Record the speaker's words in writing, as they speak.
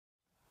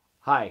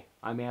Hi,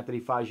 I'm Anthony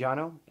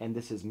Fagiano, and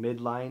this is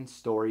Midline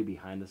Story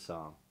Behind the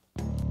Song.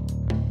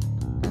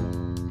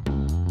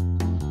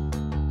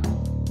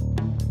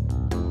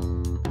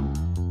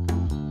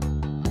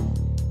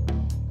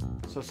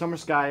 So Summer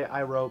Sky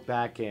I wrote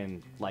back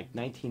in like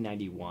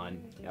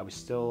 1991.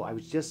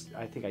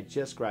 I think I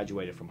just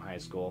graduated from high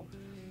school.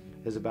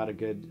 There's about a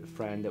good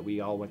friend that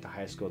we all went to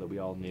high school that we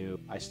all knew.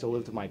 I still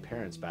lived with my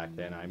parents back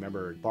then. I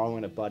remember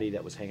borrowing a buddy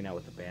that was hanging out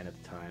with the band at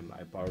the time.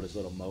 I borrowed his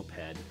little moped.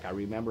 I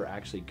remember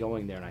actually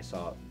going there and I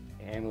saw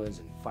ambulance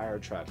and fire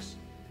trucks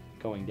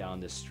going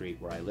down this street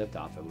where I lived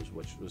off of,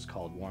 which was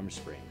called Warm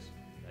Springs.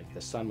 Like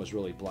the sun was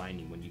really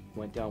blinding. When you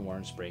went down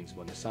Warm Springs,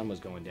 when the sun was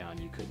going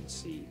down, you couldn't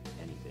see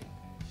anything.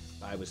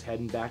 I was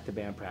heading back to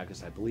band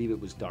practice. I believe it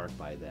was dark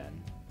by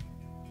then.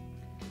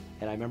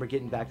 And I remember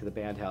getting back to the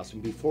band house,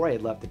 and before I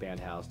had left the band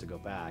house to go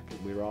back,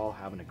 we were all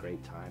having a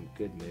great time,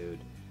 good mood.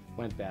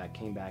 Went back,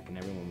 came back, and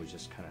everyone was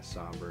just kind of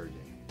sombered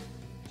and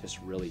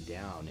just really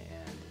down.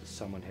 And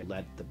someone had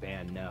let the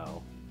band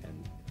know,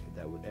 and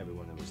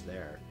everyone that was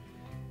there,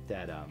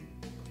 that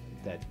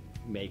that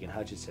Megan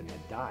Hutchinson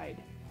had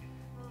died.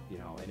 You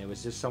know, and it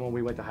was just someone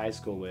we went to high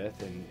school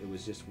with, and it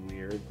was just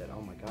weird that,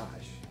 oh my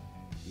gosh,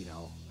 you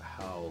know,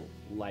 how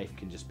life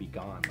can just be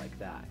gone like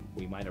that.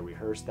 We might have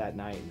rehearsed that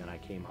night, and then I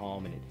came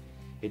home, and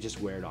it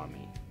just weighed on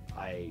me.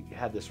 I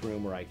had this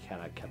room where I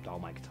kind of kept all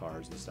my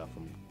guitars and stuff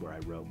from where I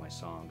wrote my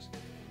songs.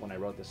 When I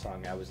wrote the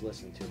song, I was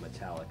listening to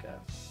Metallica,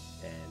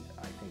 and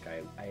I think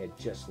I had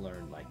just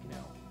learned, like, you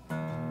know,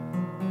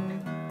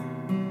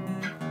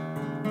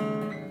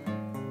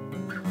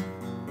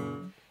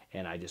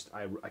 and I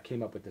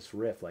came up with this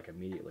riff like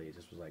immediately. It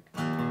just was like,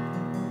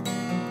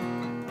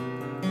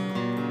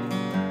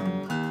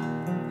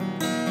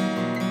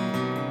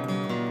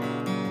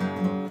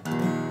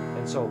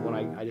 so when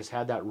I just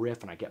had that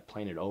riff and I kept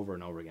playing it over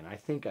and over again. I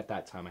think at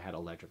that time I had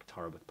an electric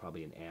guitar with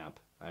probably an amp.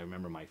 I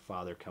remember my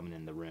father coming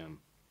in the room,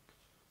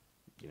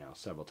 you know,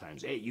 several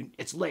times. Hey,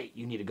 it's late.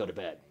 You need to go to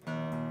bed.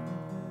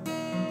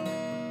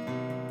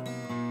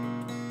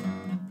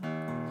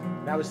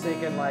 And I was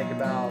thinking like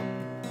about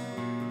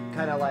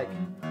kind of like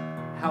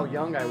how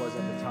young I was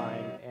at the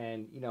time.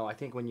 And, you know, I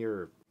think when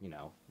you're, you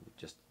know,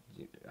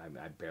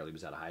 I barely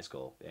was out of high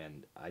school,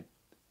 and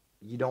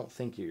you don't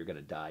think you're going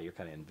to die. You're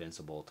kind of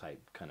invincible type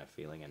kind of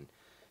feeling. And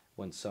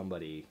when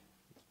somebody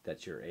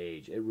that's your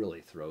age, it really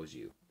throws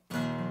you.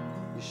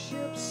 Your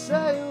ship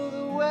sailed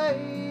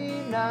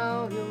away,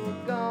 now you're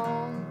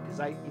gone. Because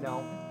I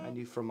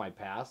knew from my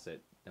past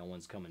that no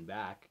one's coming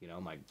back. You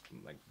know, my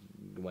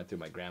went through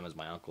my grandma's,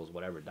 my uncles,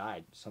 whatever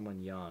died.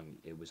 Someone young,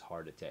 it was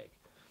hard to take.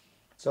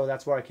 So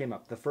that's where I came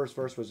up. The first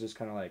verse was just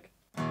kind of like,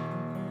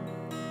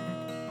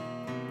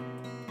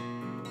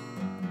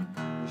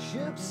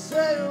 ship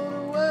sailed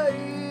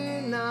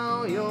away,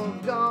 now you're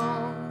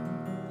gone.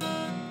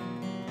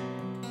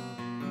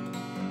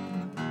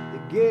 They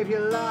gave you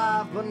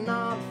life, but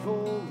not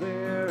for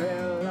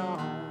very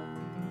long.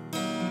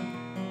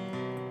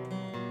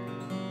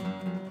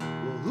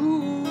 Well,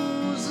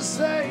 who's to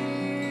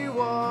say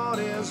what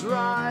is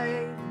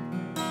right?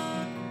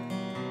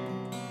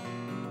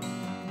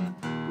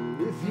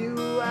 Well, if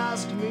you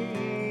ask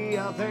me,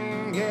 I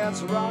think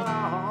it's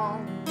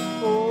wrong.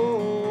 Oh.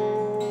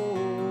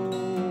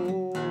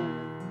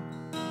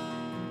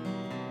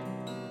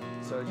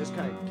 So it just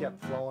kind of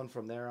kept flowing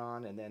from there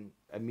on, and then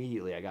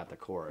immediately I got the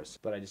chorus.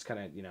 But I just kind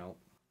of, you know,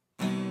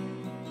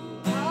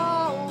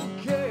 how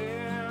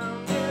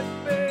can it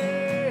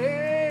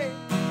be?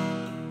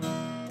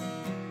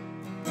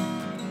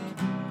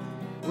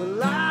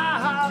 Well,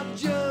 I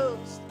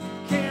just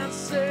can't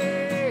say.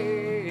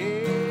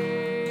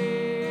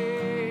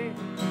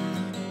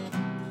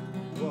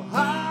 Well,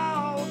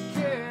 how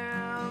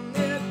can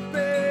it be?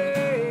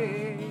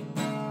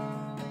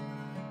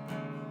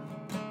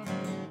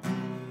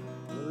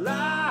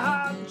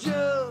 I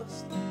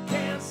just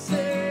can't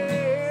say.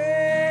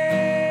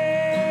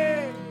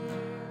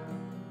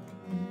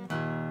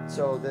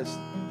 So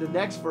the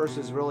next verse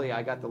is really,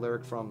 I got the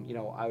lyric from, you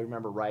know, I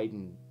remember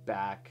riding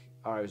back,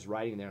 or I was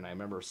riding there, and I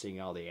remember seeing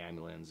all the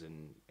ambulance,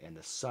 and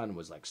the sun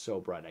was like so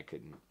bright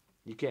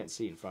you can't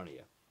see in front of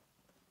you.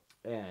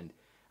 And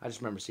I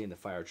just remember seeing the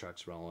fire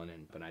trucks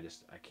rolling, but I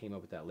came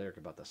up with that lyric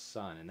about the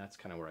sun, and that's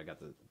kind of where I got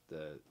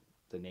the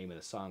name of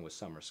the song was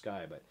Summer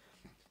Sky. But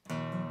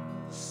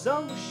the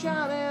sun was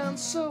shining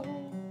so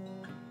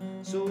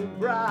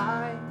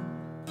bright.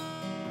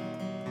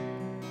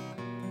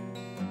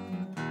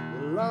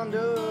 Well,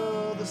 under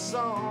the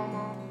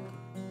summer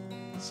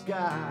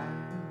sky,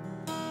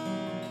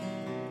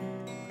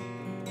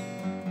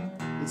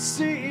 it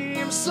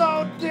seems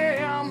so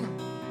dim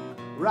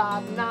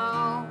right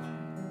now.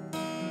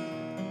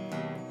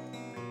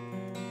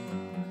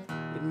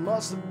 It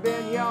must have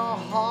been your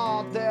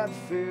heart that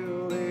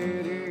filled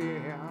it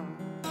in.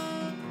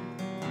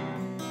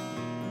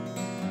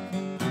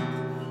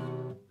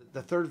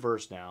 The third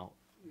verse now,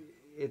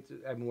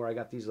 where I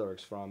got these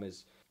lyrics from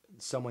is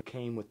someone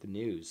came with the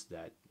news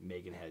that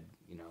Megan had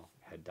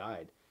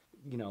died.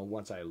 You know,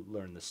 once I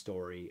learned the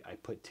story, I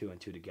put two and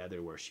two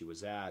together where she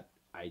was at.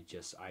 I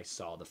I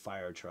saw the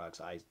fire trucks.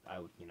 I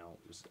you know,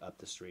 it was up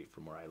the street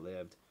from where I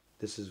lived.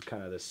 This is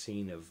kind of the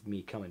scene of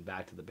me coming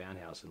back to the band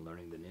house and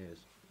learning the news.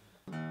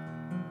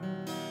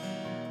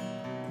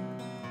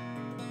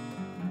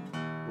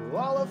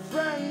 All our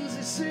friends,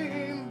 they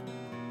seem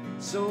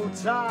so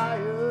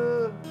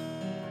tired.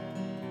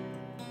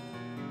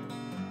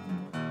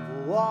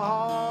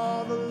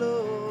 All the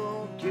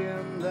look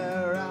in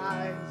their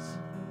eyes.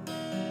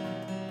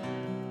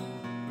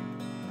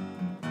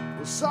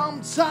 Well,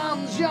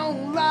 sometimes your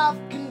life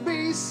can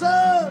be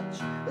such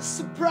a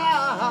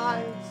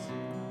surprise.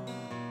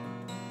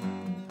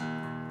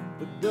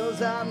 But does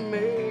that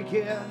make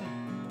it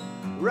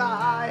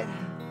right?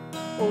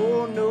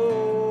 Oh no.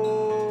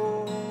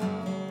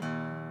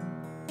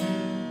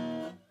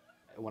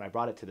 When I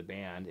brought it to the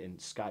band,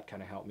 and Scott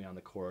kind of helped me on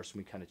the chorus, and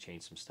we kind of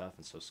changed some stuff,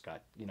 and so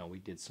Scott, you know, we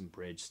did some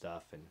bridge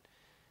stuff and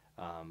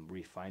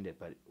refined it.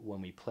 But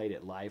when we played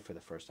it live for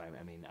the first time,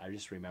 I mean, I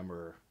just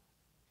remember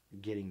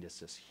getting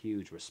this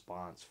huge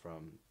response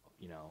from,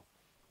 you know,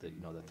 the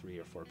 3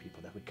 or 4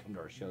 people that would come to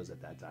our shows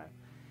at that time.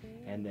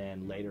 And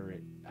then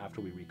later, after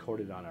we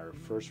recorded on our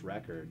first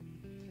record,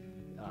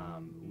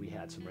 we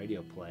had some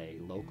radio play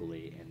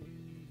locally, and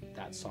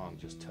that song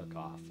just took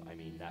off. I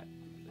mean,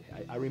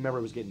 I remember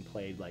it was getting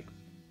played like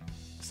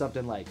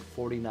something like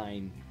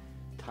 49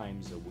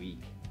 times a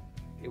week.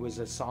 It was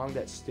a song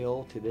that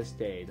still, to this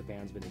day, the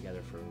band's been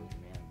together for,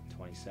 man,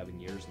 27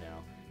 years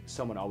now.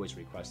 Someone always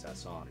requests that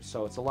song.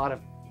 So it's a lot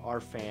of our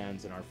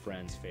fans and our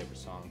friends' favorite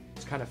song.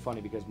 It's kind of funny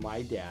because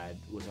my dad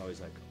was always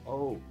like,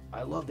 oh,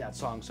 I love that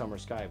song, Summer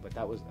Sky, but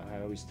I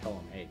always tell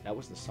him, hey, that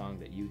was the song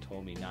that you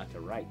told me not to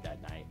write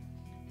that night.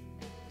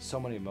 So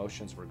many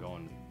emotions were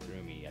going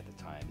through me at the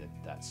time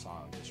that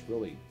song just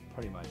really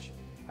pretty much,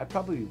 I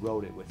probably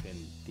wrote it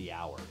within the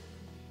hour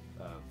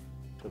of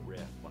the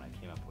riff, when I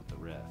came up with the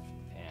riff,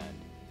 and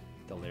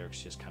the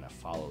lyrics just kind of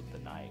followed the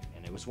night.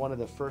 And it was one of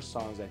the first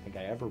songs I think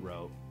I ever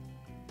wrote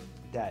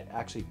that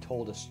actually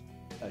told us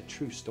a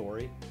true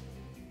story.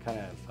 Kind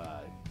of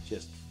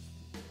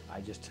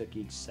I just took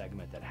each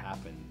segment that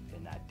happened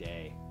in that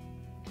day,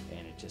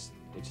 and it just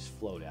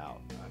flowed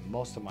out.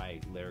 Most of my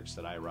lyrics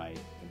that I write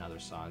in other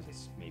songs,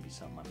 it's maybe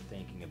something I'm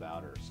thinking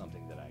about, or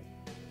something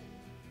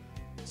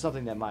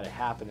that might have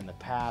happened in the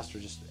past, or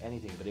just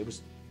anything. But it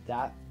was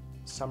that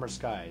Summer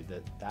Sky,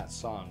 that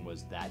song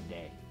was that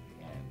day,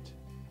 and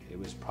it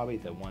was probably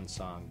the one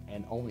song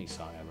and only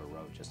song I ever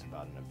wrote just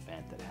about an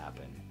event that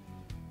happened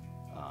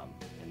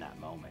in that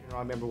moment. You know, I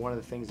remember one of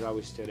the things that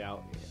always stood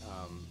out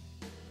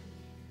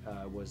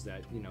was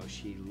that, you know,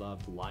 she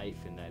loved life,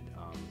 and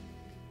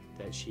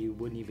that she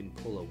wouldn't even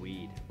pull a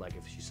weed. Like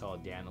if she saw a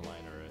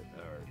dandelion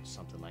or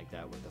something like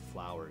that with the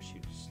flowers,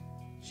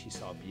 she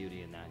saw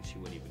beauty in that, and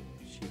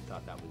she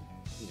thought that was,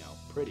 you know,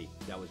 pretty.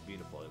 That was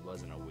beautiful. It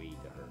wasn't a weed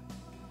to her.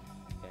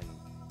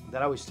 And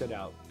that always stood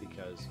out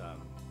because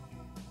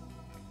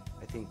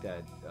I think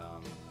that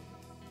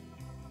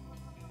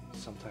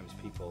sometimes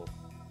people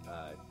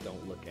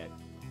don't look at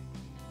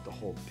the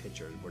whole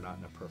picture. We're not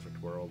in a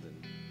perfect world,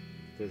 and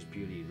there's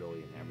beauty really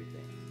in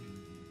everything.